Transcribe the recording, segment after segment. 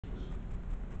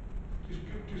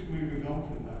Just moving on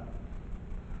from that,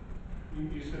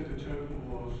 you said the total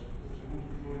was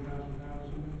 £140,000,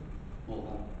 something? More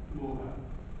than.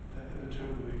 The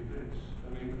total of these bids.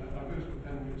 I mean, I go to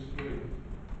Appendix 3,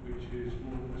 which is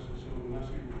more or less a sort of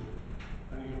massive one,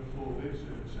 and you got 4 bids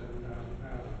at £7,000.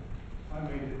 I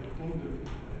made it abundantly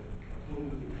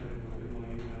clear in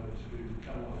my email to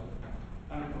Cameron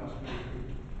and Class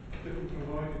Meeting that we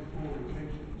provided 4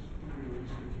 locations that we were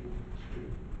seeking to.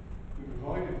 We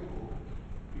provided 4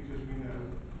 because we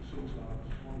know sometimes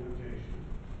one location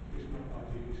is not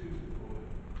ideally suited for it,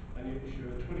 and yet you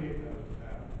show £28,000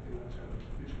 in that total,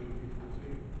 it's going to be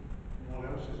 14. What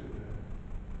else is in there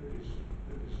that is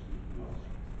not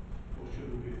or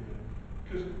shouldn't be in there?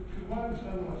 Because my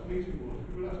understanding last meeting was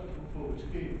we were asked to put forward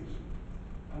schemes,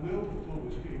 and we all put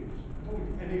forward schemes. I don't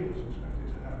think any of us expected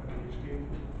to have any scheme.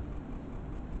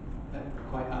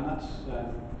 Quite, and that's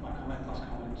my last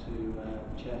comment to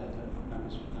the chair, that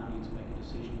members now need to make a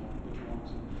decision on which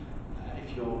ones.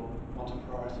 If you want to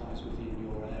prioritise within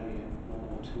your area 1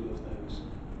 or 2 of those,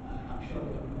 I'm sure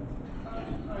that.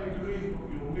 I agree,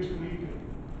 but you're misleading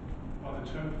by the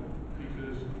total,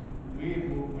 because we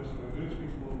in North West, I'm going to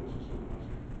speak for North West and Southern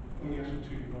West, only asked for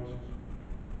 2 devices.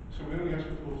 So we only asked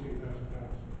for £14,000.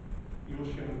 You're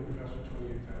showing that we've asked for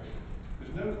 28,000.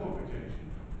 There's no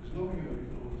qualification, there's nothing in the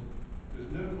report,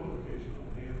 there's no qualification on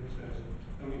here that says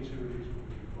only 2 of these will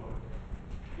be required.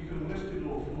 You could have listed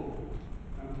all 4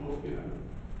 and thought, you know,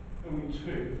 only 2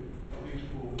 of these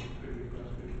 4 could be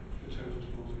requested, the total is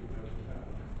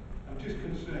 £14,000. I'm just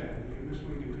concerned that you're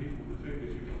misleading people with the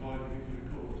figures you provided in your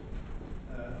report,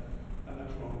 and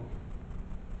that's wrong.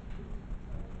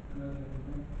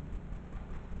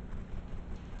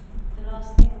 The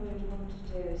last thing we would want to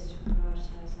do is to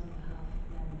prioritise on behalf of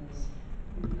members.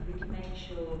 We can make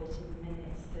sure that in the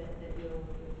minutes that your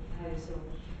proposal,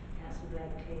 Councillor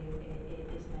Blakely,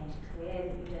 is made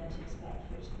clear that you don't expect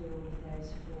for it to be all of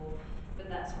those 4. But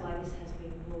that's why this has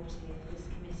been brought here for this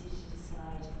committee to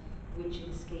decide which are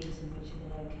the schemes and which are the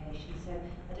locations. So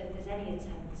I don't think there's any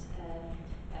attempt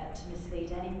to mislead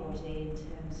anybody in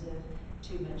terms of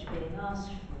too much being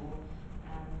asked for,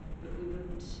 but we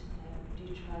wouldn't do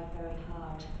try very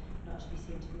hard not to be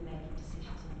seen to be making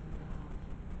decisions on your behalf.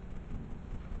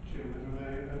 Chairman,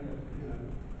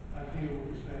 I hear what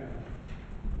you're saying,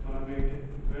 but I made it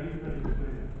very, very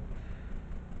clear.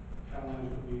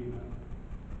 Caroline's got the email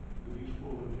with these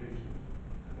 4 locations,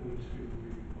 and only 2 will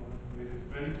be required. I made it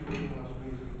very clear in the last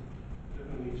meeting that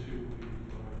only 2 will be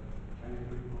required, and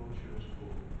the report shows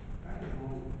 4. That is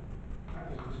wrong.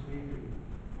 That is misleading.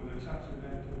 Whether it's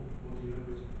accidental or the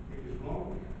others, it is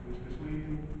wrong. It's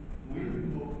misleading. We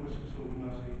in North West and Southern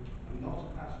Wallasey are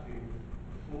not asking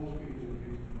for 4 speed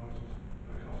indicator devices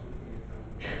at a cost of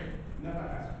 £28,000. Never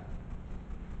have.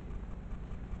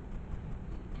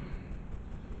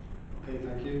 Okay,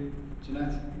 thank you.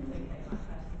 Jeanette?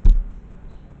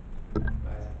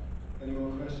 Right. Any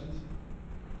more questions?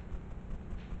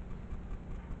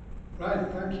 Right,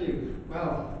 thank you.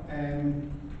 Well,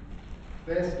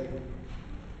 firstly,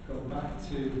 going back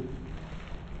to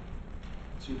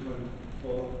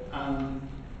 2.4 and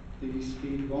the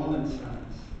speed warning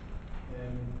signs.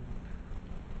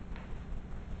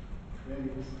 Really,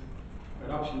 there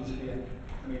are options here.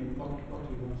 I mean, what do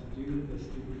we want to do with this?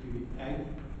 Do we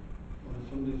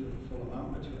funded for the full amount,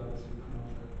 which would obviously come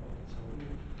off the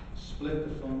total? Split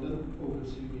the funding over 2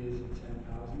 years at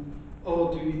 10,000,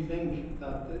 or do we think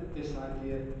that this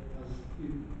idea, as you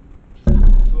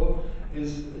presented before,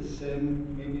 is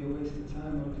maybe a waste of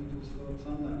time? What are people's thoughts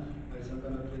on that? Right, so I'm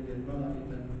going to bring in Ron Abbey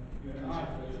then.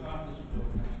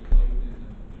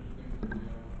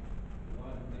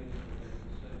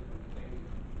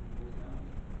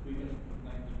 We get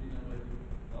complaints,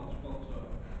 hotspots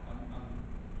and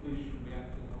police should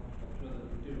react to the hotspots, whether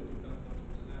they do it, that's up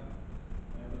to them.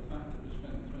 The fact that we're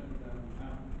spending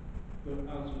 £20,000, but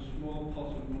as a small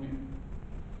pot of money,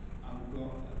 and we've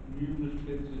got numerous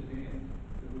bids in here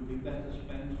that would be better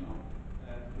spent on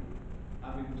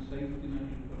having safety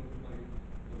measures put in place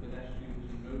for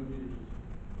pedestrians and road users,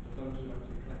 as opposed to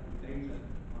actually collecting data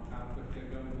on how quick they're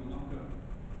going or not going.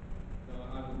 So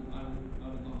I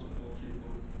would not support you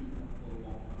for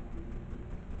 2.41.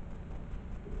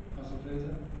 Councillor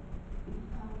Fraser?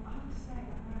 I have to say,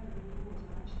 I read the report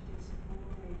and I actually did support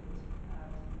David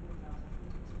with that. I thought it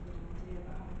was a good idea,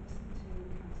 but having listened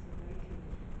to Councillor Blakely,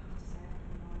 I have to say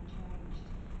my mind changed.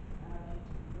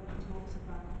 When he talks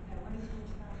about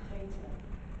data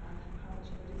and how much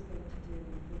good it's going to do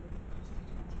with the cost of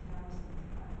 20,000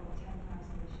 or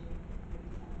 10,000 this year,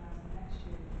 maybe 10,000 next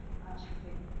year, I actually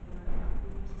think we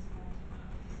need to spend, I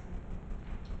have to say,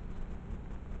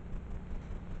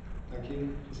 Thank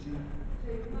you, Christine.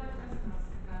 So can I just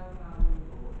ask how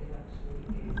valuable it actually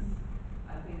is?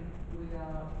 I think we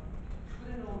are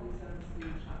putting all these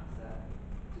speed traps up.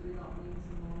 Do we not need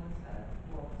to monitor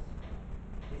what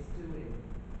it's doing?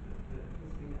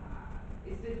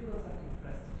 It's difficult, I think,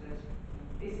 for us to judge.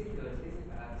 Is it good? Is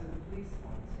it bad? Do the police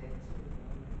want it?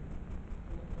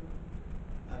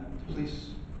 The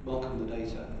police welcome the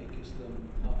data. It gives them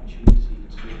an opportunity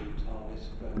to target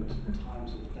road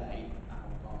times of day,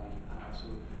 hour by hour. So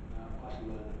quite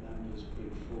aware that members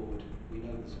bring forward, we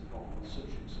know there's a problem on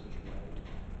such and such a road.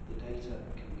 The data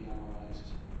can be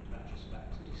analysed in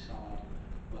retrospect to decide,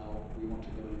 well, we want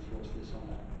to go and enforce this on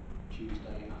a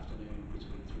Tuesday afternoon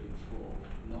between 3 and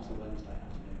 4, not a Wednesday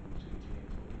afternoon between 3 and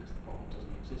 4, because the problem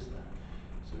doesn't exist there.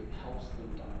 So it helps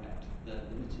them direct their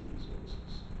limited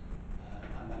resources.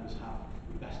 And members have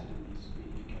invested in these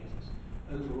speed indicators.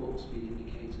 Overall, speed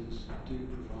indicators do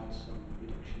provide some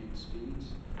reduction in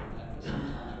speeds, but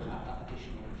sometimes without that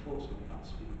additional enforcement, that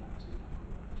speed bounces back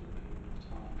up after a period of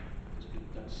time, because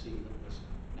people don't see that there's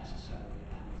necessarily a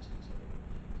penalty to it.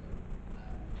 So,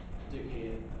 I do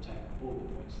hear and take on board the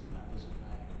points that members have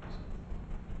made.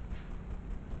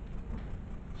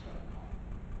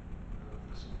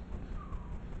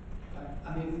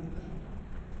 I mean,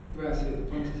 where I say the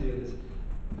point here is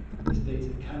this data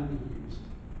can be used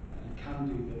and it can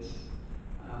do this,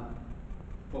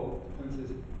 but the point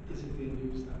is it being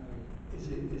used that way? Is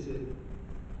it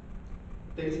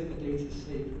data for data's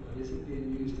sake, or is it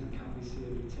being used and can we see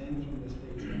a return from this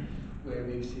data where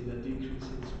we've seen a decrease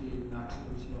in speed and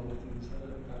accidents and all the things that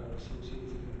are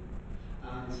associated with it?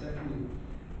 And secondly,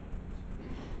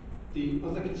 the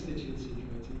other constituency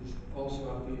committees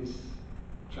also have these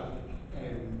traffic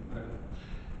whatever.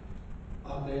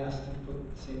 Are they asked to put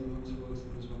the same amount towards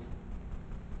them as well?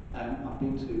 I've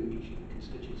been to each of the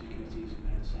constituency committees and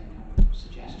made the same kind of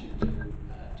suggestion to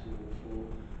all four.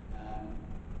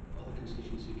 Other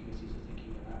constituency committees are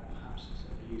thinking about perhaps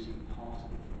using part of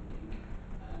the funding,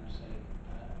 say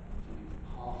funding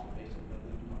half of it, although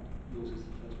they've not, yours is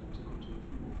the first one to come to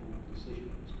a more formal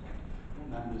decision at this point. But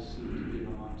members seem to be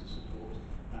in my mind to support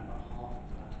around about half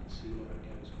of that and see where it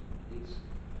goes with the police.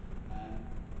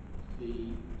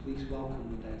 The police welcome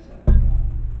the data.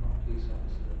 Not a police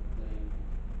officer. They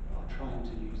are trying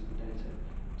to use the data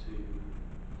to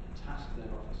task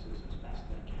their officers as best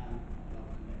they can and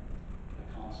welcome it. But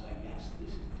I can't say, yes,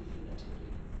 this is definitively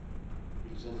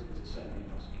resulting in so many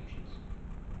prosecutions.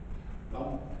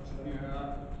 Well,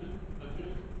 Yeah, I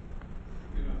just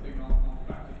think on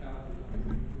practicalities, I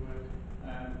think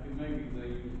it may be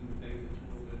they're using the data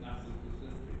towards their national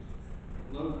statistics.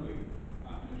 Locally,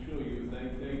 I can assure you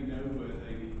they know where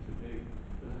they need to be.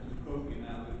 But I just quote you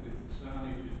now that the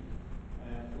signage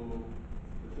for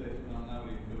the 30 mile an hour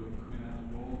coming out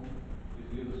of Wall is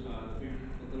the other side. I think,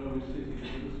 but they're always sitting on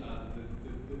the other side of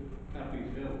the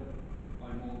Cadbury's Hill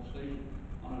by Wall Station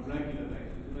on a regular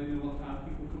basis, and they know what time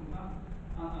people come past.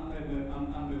 And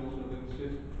they also they'll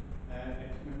sit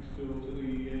next door to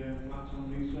the flats on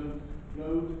Lisa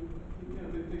Road.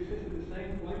 They sit at the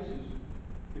same places.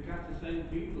 They catch the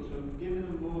same people, so giving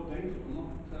them more data will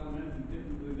not tell them anything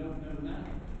different they don't know now.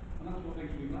 And that's what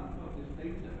makes me laugh about this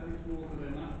data, and it's more for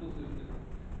their national system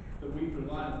that we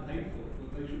provide and pay for, but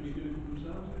they should be doing it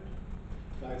themselves.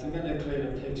 right, I'm going to clear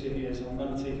a picture here, so I'm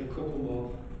going to take a couple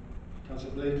more.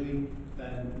 Councillor Blakely,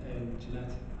 then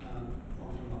Jeanette, and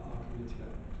one from our community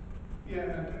there.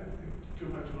 Yeah, go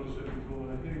back to what I said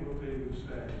before, I hear what David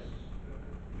says,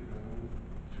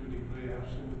 to a degree I have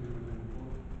sympathy with him,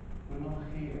 but we're not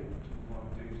here to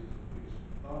provide data to the police.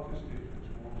 Our constituents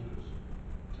want us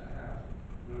to have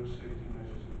road safety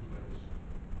measures in place,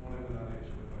 whatever that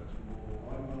is, whether it's more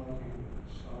line marking, whether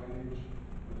it's signage,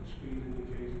 whether it's speed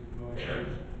indicators,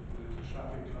 devices, whether it's a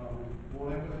traffic calming,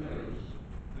 whatever it is,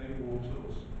 they want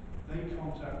us. They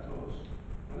contact us.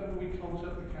 Whenever we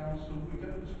contact the council, we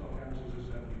get the stock answers I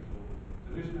said before.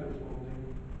 There is no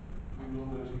funding. We will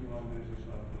notify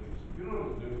Merseyside Police. If you're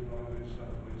already notifying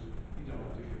Merseyside Police, you don't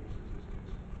have to give us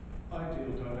statistics. I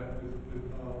deal directly with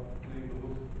our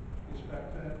neighbourhood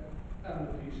inspector and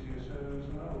the PCSOs,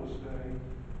 and I will say,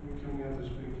 can we have the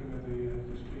speed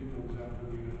numbers out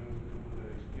when you're at home for a couple of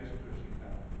days? Yes, Chris, you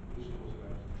can. We'll sort it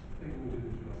out. They can do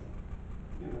the job.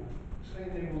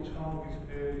 Saying they will target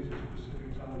areas at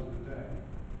specific times of the day,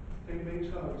 they may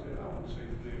target it, I wouldn't say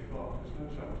 3 o'clock, there's no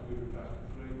chance of moving past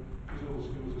at 3, because all the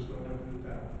schools are starting opening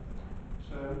down.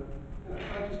 So,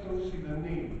 I just don't see the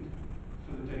need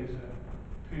for the data,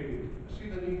 period. I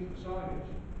see the need for the signage,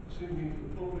 I see the need for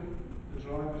the public, the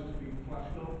drivers to be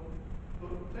flashed up,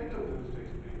 but they don't know the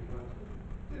data being collected.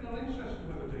 They're not interested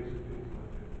in whether the data is being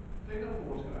collected. They don't know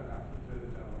what's going to happen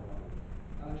further down the line.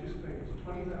 And I just think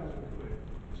 20,000 quid,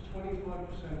 it's 25%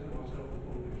 of our total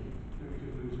funding that we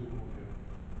could lose in 1 year.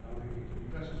 I think it could be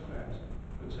better spent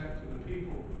protecting the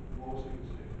people of Wallasey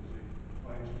Constituency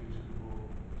by introducing more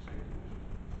safety measures.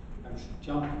 Thanks.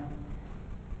 John?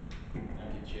 Thank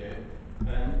you, Chair.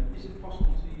 Is it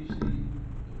possible to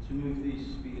move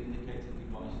these speed indicator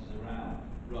devices around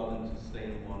rather than to stay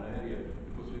in one area?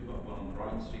 Because we've got one on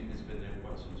Bright Street that's been there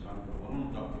quite some time, but one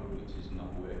on Dock Road which is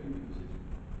not working because it's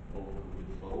overcovered with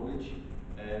foliage.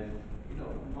 You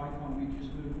know, why can't we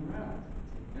just move them around?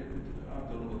 I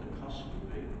don't know what the cost would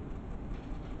be.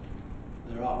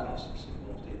 There are costs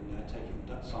involved in taking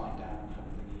that site down and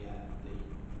having the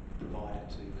provider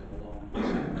to come along and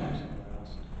set it up somewhere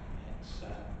else.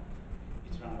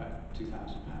 It's around about £2,000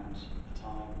 a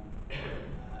time,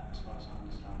 as far as I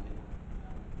understand it.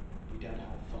 We don't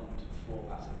have a fund for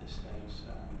that at this stage,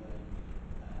 so they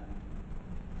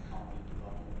can't really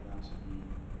provide more than that.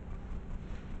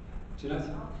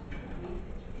 Jeanette?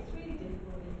 It's really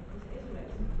difficult because it is a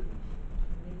regulatory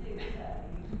issue. They do say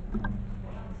you need to know.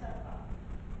 But having said that,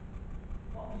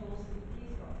 what resources the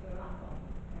police got to go around on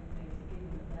and things,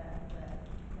 given that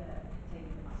they're taking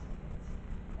a massive hit.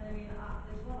 And I mean,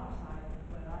 there's one outside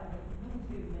where I live, nothing to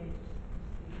do with me,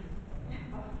 just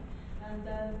and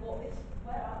but it's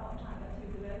where I'm trying to get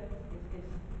to the road is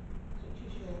such a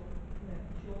short in length.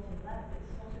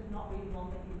 It's sort of not really one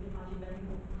that you would imagine many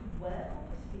people could wear on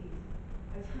the speed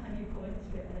by the time you come into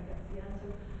it and it gets to the end.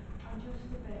 So I'm just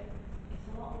a bit,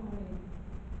 it's a lot of money,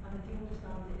 and I do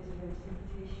understand it is a road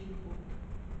safety issue, but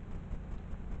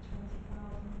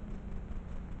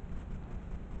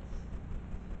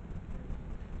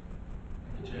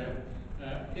 20,000. Chair,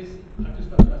 I just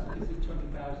like to ask, is it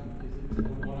 20,000? Is it a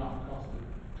one-off cost to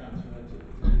transfer to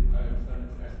I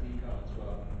understand it's SD cards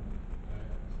rather than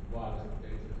wireless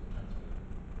data transfer?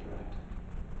 Correct.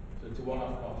 So it's a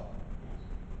one-off cost.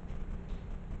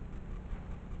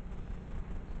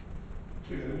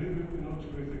 In order to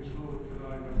move things forward, could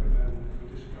I recommend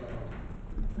we discard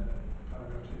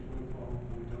paragraph 2.1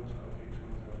 and we don't allocate £20,000?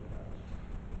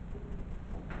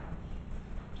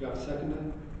 Do you have a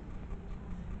second?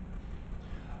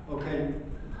 Okay.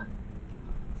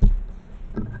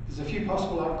 There's a few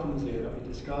possible outcomes here that we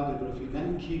discarded, but if we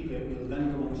then keep it, we'll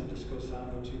then go on to discuss how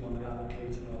much we want to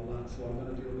allocate and all that. So I'm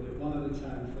going to deal with it one at a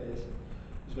time first.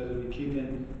 Is whether we keep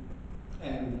in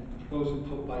the proposal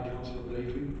put by Councillor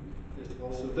Blakely. First of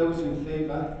all, so those in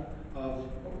favour of,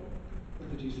 what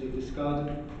did you say,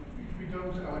 discarded? If we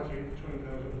don't allocate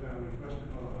 £20,000 requested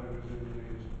by the highways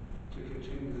engineers to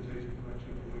continue the data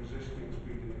collection from existing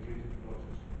speed indicator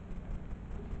devices.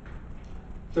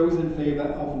 Those in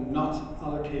favour of not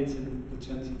allocating the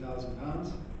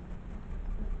 £20,000?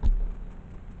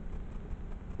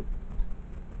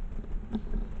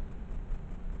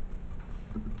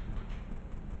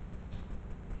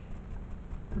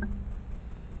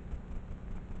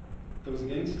 Those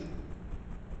against?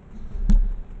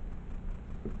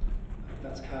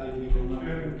 That's carried. We will not. Can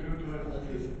I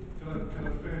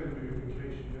further move in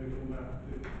case you're going to come back?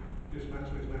 This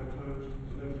matter is now closed.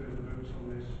 There's no further votes on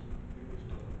this. It is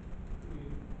done.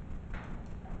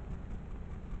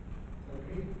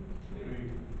 Okay.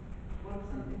 Agreed. What was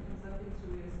that in 2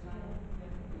 years' time?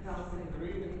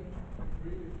 Agreed.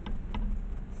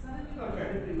 Okay,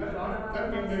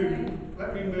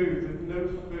 let me move that no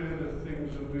further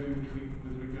things are moved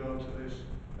with regard to this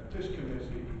at this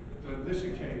committee. That on this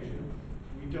occasion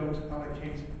we don't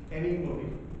allocate any money,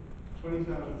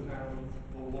 £20,000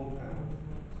 or £1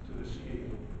 to the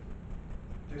scheme.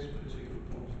 This particular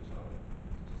point in time.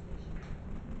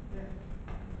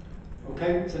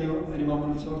 Okay, does anyone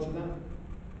want to talk to that?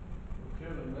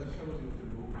 Chairman, let's suppose you can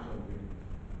move something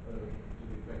to the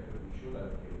effect that we should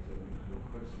allocate something. No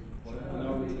question. No,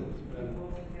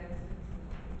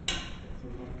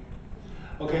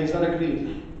 okay, is that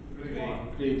agreed?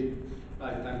 Agreed.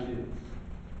 Right, thank you.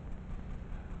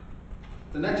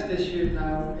 The next issue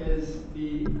now is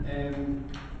the there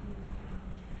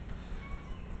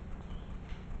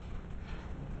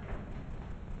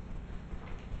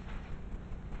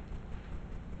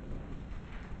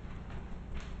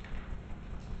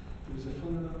was a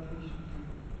fund allocation.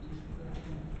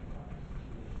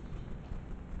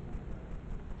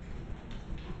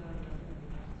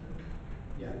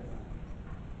 Yeah.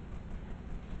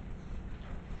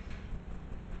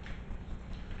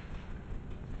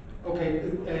 Okay,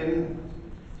 the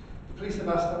police have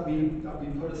asked that we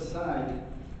put aside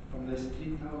from this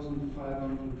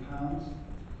 £3,500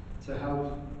 to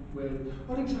help with,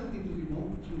 what exactly do we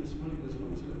want from this money? Because it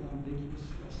looks a little ambiguous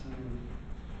last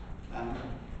time.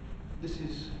 This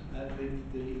is the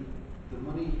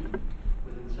money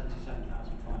within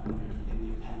 77,500 in the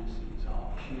appendices are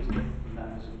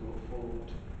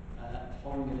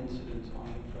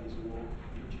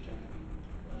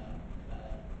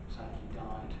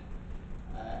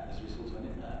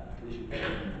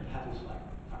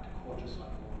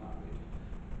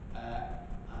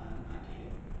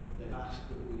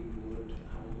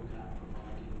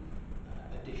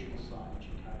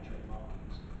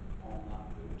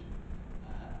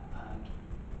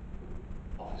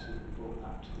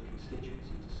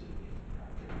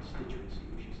Constituency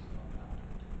wishes to fund out.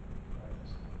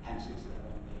 Hence it's there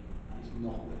on the, and it's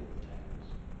not within the tables.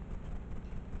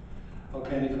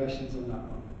 Okay, any questions on that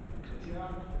one?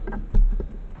 Yeah.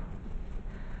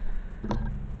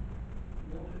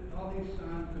 What, are these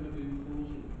signs going to be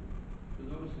enforceable?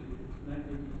 Because obviously it's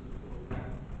negligence that's caused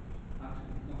damage.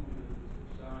 Actually, it's not because it's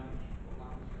the signage or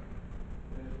lack of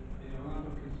signage. I'm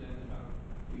not concerned about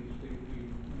these things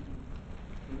being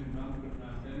running rampant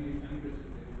around any risk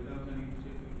of it without any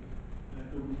particular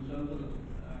government surveillance.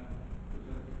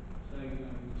 Because say, you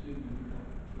know, you see them, you've got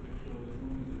to make sure there's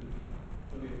money that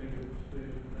probably a bigger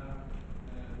space for that.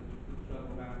 The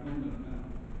travel around London now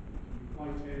can be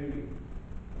quite airy.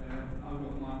 I've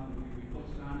got mine, we put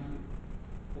signs in.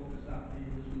 What does that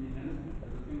mean? It doesn't mean anything,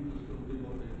 because the things will still do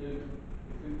what they do.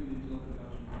 I think we need to look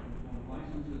about some form of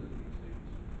licenses of these things,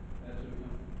 so we can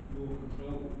have more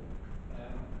control.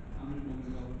 I'm just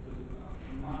wondering, because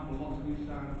I'm mindful of lots of these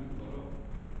signs we've got up.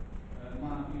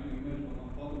 You know, you may as well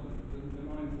not bother with them, because they're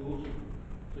not enforceable,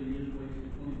 so you're just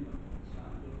wasting money on the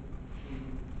signs.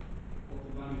 What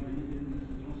the value in this is,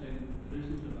 I'm not saying that there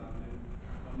isn't a value.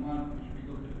 I'm mindful we should be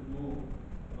looking at more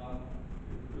about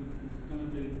if there's going to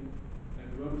be a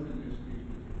growth in these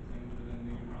particular things within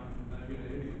the right and measure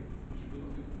area, we should be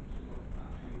looking at sort of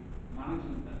actually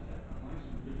managing that and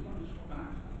license, because it's not just stop an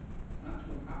accident. An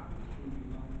accident will happen if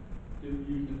somebody's not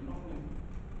using it properly.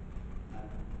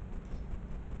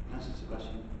 Answer to the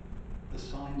question, the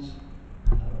signs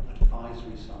are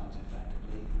advisory signs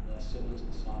effectively, and they're similar to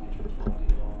the signage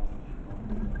provided on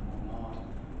art.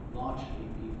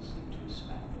 Largely people seem to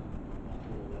respect them, but not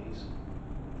always.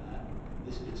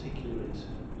 This particular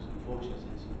incident was an unfortunate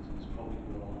incident and was probably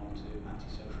more aligned to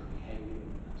antisocial behaviour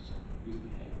and antisocial youth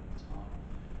behaviour at the time.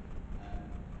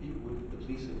 The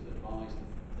police have advised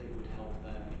that they would help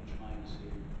them in trying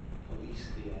to police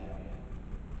the area,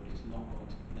 but it's not going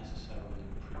to necessarily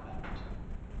prevent.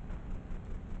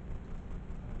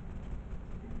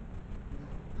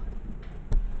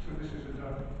 So this is a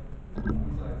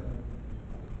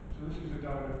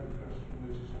direct request from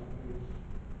Mrs. Southeast.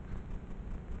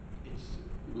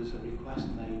 It was a request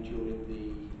made during the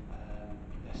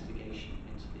investigation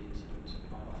into the incident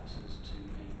by officers to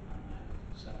me, and I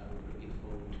have said I will bring it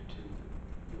forward to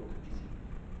your committee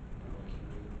working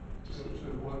group to see. So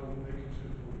why wouldn't they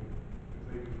consider for you if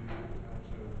they believe it without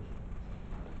service?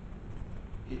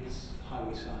 It's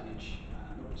highway signage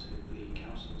and up to the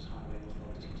council's highway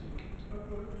authority to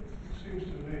It seems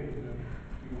to me that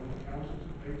you want the council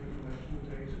to pay for collection of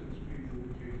data and speed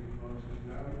indicated devices.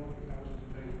 Now you want the council to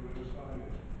pay for road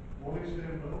signage. What is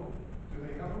their role? Do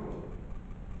they have a role?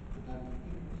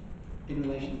 In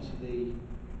relation to the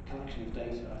collection of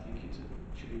data, I think it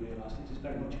should be realised it is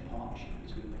very much a partnership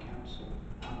between the council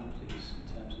and the police in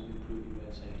terms of improving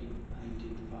road safety and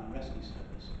indeed the fire and rescue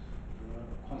service. There are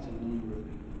quite a number of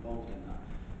people involved in that,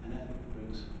 and anything that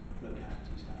brings road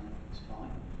casualties down is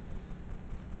fine.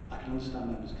 I can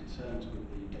understand members' concerns with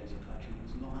the data collection.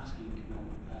 It's not asking the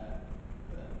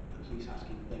police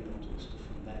asking they want us to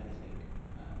fund everything.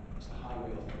 It's the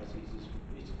highway authorities.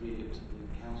 It's really up to the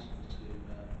council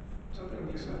to bring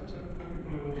this up to. Let me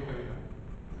put it another way.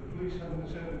 If the police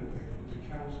hadn't said anything, would the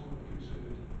council have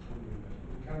considered funding this?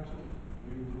 Would the council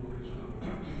move the look as well?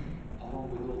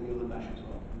 Along with all the other measures,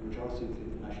 well, the majority of the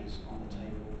other measures on the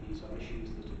table, these are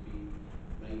issues that have been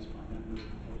raised by members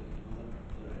of the public in other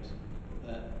areas.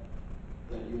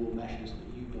 They're your measures that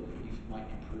you believe might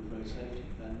improve road safety.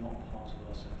 They're not part of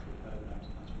our central programmes,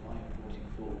 and that's why I'm brought it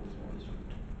forward for this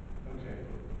route. Okay,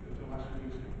 but the last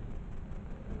meeting,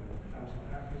 Councillor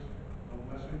Hackett on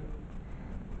Wallasey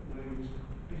raised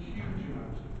a huge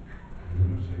amount of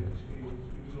road safety schemes.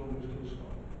 It was almost going to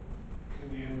stop. In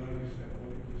the end, like you said,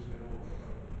 when it was there all the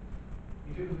time.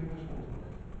 He didn't bring this one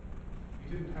forward.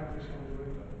 He didn't have this on his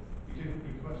radar. He didn't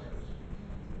request this.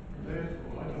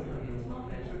 Therefore, I don't even know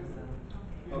what he said.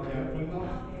 Okay. We're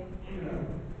not, you know,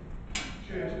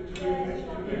 Chair, to move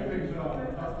things on,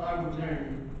 I would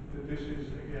move that this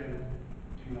is again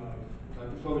denied.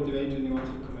 Okay, before we do, Adrian, you want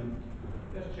to come in?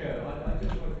 Yes, Chair. I'd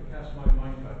just like to cast my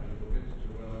mind back a little bit to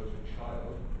when I was a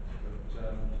child.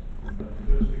 But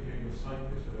first became a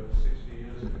cyclist about 60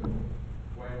 years ago,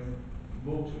 when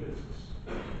motorists,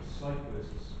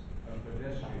 cyclists, and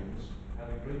pedestrians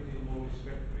had a great deal more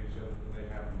respect for each other than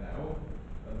they have now.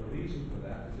 And the reason for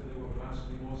that is that there were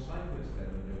vastly more cyclists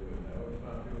then than there were now, and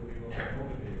far fewer people on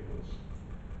motor vehicles.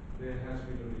 There has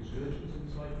been a resurgence in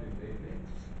cycling lately,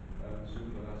 through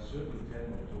the last certainly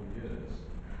 10 or so years.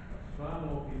 Far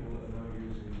more people are now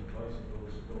using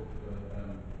bicycles both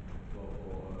for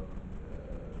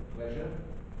pleasure,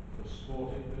 for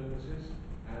sporting purposes,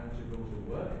 and to go to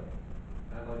work.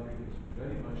 And I think it's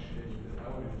very much in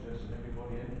our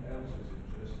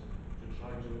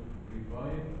try to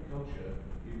revive a culture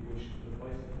in which the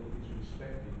bicycle is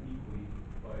respected equally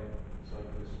by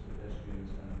cyclists,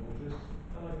 pedestrians and motorists,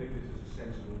 and I think this is a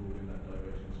sensible move in that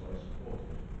direction, so I support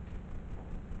it.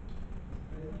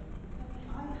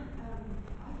 I think we have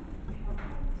bikes,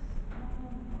 not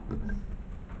non-bikes.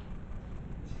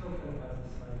 It's still classified as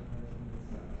a cycle, isn't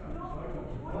it?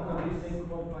 What No, these bikes? things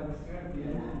quad bikes, the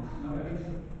engines. No, these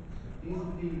are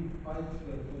the bikes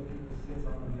where people sit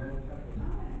on the old pedal.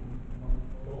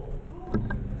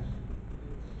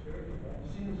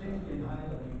 You've seen the things being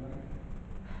hired on the bike?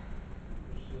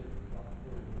 It's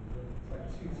like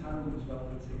two tandems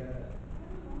welded together.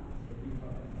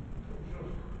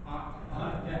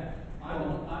 I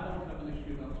don't have an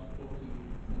issue about supporting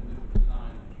funding for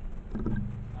signage.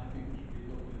 I think we should be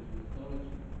looking at the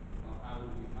authority about how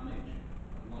we manage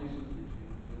and license these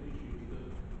things as an issue,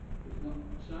 because it's not,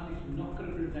 signage is not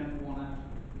going to prevent one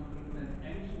accident, it's not going to prevent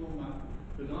any small matter,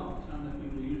 because half the time that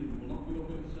people are using will not be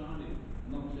looking at signage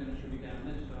and not saying it should be down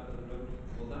this side of the road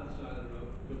or that side of the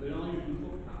road, because they are using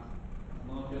footpaths and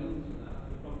large elements of that.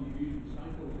 That's the problem you're using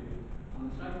cycles here. And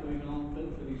the cycleways aren't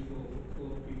built for these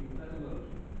four people pedalers,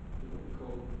 is what we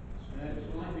call them.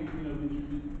 So I think, you know, we should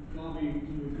be, Garvey,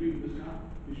 you agree with that,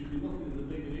 we should be looking at the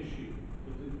bigger issue.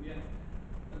 But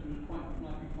as was quite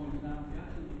rightly pointed out, the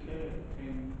accident occurred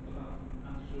came about from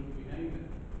antisocial behaviour.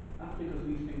 That's because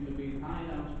these things are being hired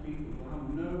out to people who have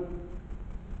no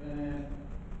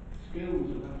skills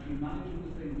of actually managing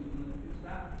the things. And it's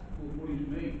that what worries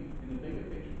me in the bigger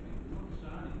picture thing. It's not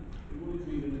deciding. It worries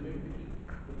me in the bigger picture.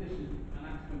 But this is an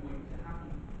accident waiting to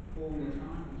happen all the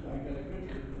time until we get a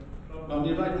grip of it. Well,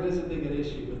 you're right, there is a bigger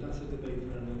issue, but that's a debate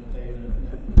for another day in a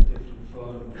different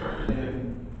forum.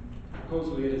 The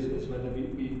proposal here is whether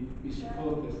we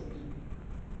support this.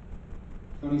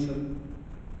 Only some.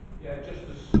 Yeah, just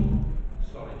as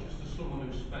someone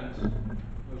who spent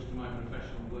most of my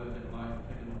professional work in life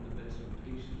picking up the bits and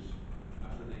pieces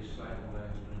after these cycle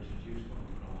lanes were introduced on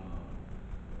the promenade,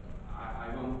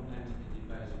 I won't enter the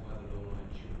debate of whether or not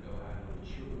it should go ahead or it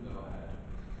shouldn't go ahead.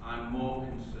 I'm more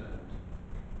concerned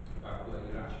about where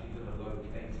you're actually going to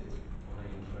locate it on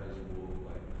Ian Fraser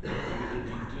walkway. If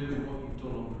you do what you've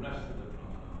done on the rest of the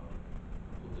promenade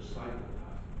and put the cycle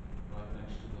path right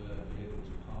next to where vehicles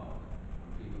park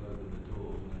and people open the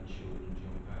doors and then children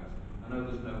jump out. I know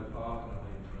there's no parking on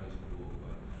Ian Fraser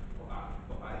walkway,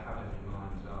 but I have in my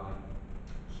mind's eye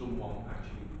someone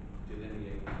actually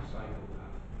delineate the cycle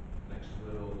path next to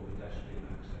where all the pedestrian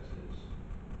access is,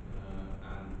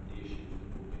 and the issues that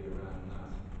will be around that.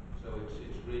 So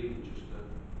it's really just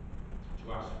to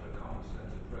ask for a common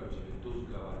sense approach. If it does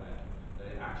go ahead, that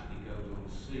it actually goes on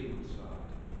the Seawood side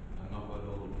and not where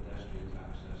all the pedestrians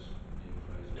access in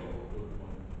Fraser. Good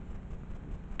point.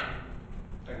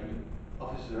 Thank you.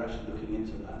 Officers are actually looking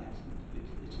into that.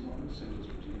 It's not as simple as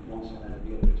putting it one side or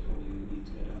the other. It's probably we need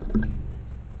to go down.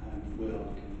 We are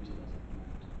looking into that at the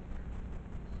moment.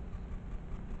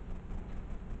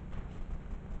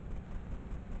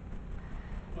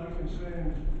 My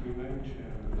concerns remain,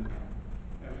 Chairman,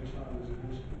 that every time there's an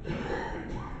incident, the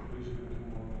police are going to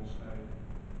come along and say,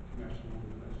 can we have some more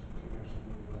of this, can we have some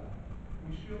more of that?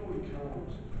 We surely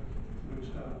can't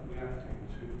start reacting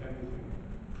to anything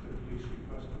the police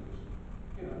request of us.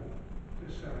 You know,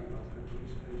 they're selling off their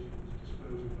police stations,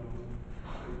 disposing of them,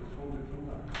 they could fund it from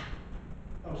that.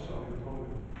 Oh, sorry, the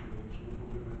public, it's from the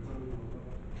public road.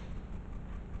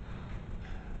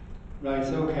 Right,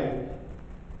 okay.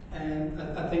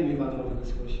 I think we've had a lot of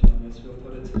discussion on this. We'll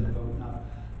put it to the vote now.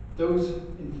 Those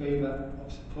in favour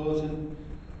of supporting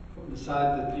putting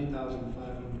aside the £3,500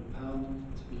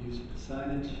 to be used for the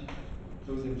signage,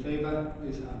 those in favour,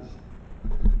 raise hands.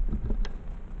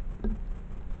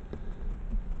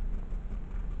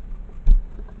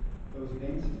 Those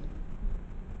against?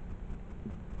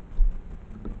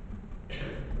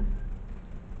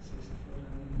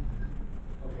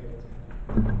 Okay, that's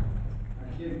fine.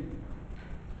 Thank you.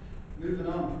 Moving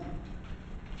on.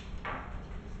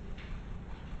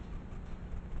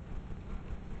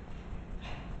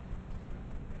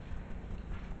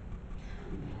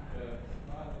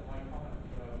 My comment is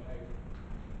that I would make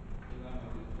the land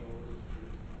of this authority to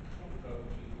approach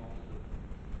chief officer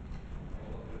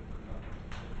or look at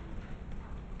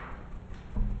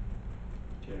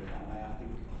Chair, if I may, I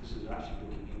think officers are actually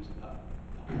looking into that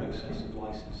process of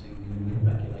licensing and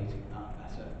regulating that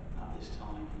better at this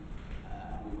time,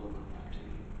 and we will come back to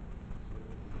you.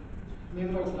 I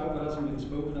mean, what hasn't been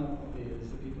spoken of here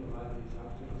is the people who hire these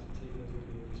out to take a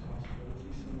degree of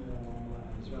responsibility somewhere along the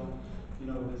line as well. You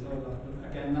know, there's all that.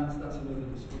 But again, that's another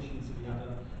discussion to be had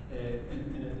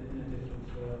in a different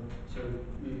forum. So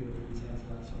maybe we'll return to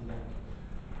that someday.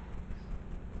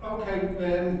 Okay,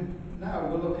 now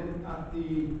we're looking at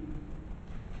the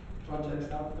projects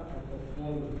that were put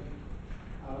forward.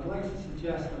 I would like to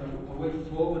suggest that a way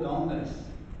forward on this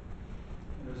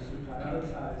is to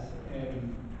prioritise where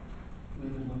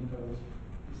the money goes.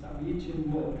 Is that we each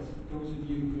in wards, those of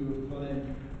you who have put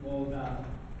in more than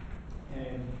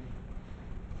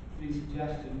 3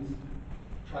 suggestions,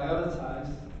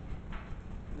 prioritise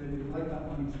where we would like that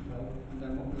money to go, and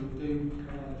then what we'll do,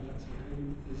 if that's okay,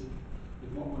 is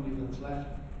with what money that's left,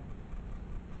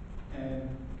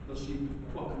 we'll see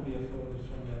what can be afforded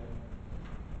from there.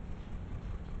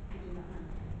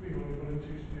 We've only got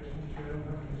 2 suggestions, Chair, on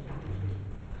that constituency.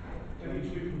 Any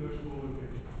 2 from those 4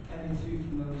 locations. Any 2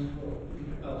 from those 4?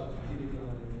 Oh, I think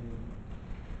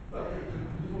Well,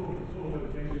 it's all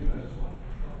located there.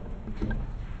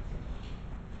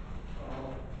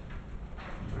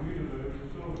 Bermuda Road,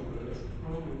 Silver Road,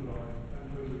 Roswell Drive, and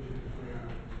Woodward Road.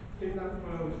 In that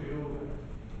priority order,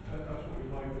 that's what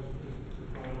we'd like as the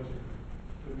priority.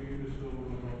 Bermuda, Silver,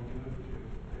 and Roswell Road.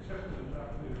 Except for the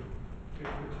fact that if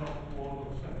the top one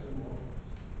or second one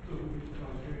doesn't meet the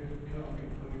criteria, it can't be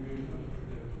moved as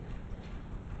predicted.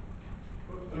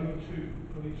 But only two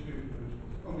of those.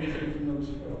 Only 2 from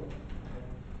those 4.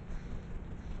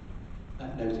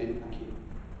 Noted, thank you.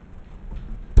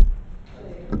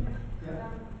 Yeah.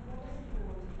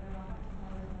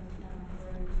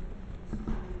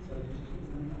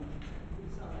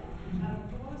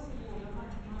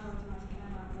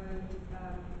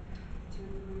 To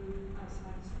improve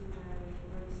outside the school area for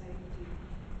road safety,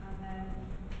 and then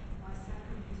my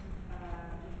second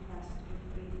request would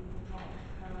be a drop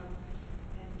curb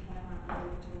in Claremont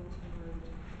Road to Alton Road.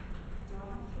 Do I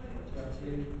have 3 or just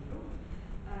 2?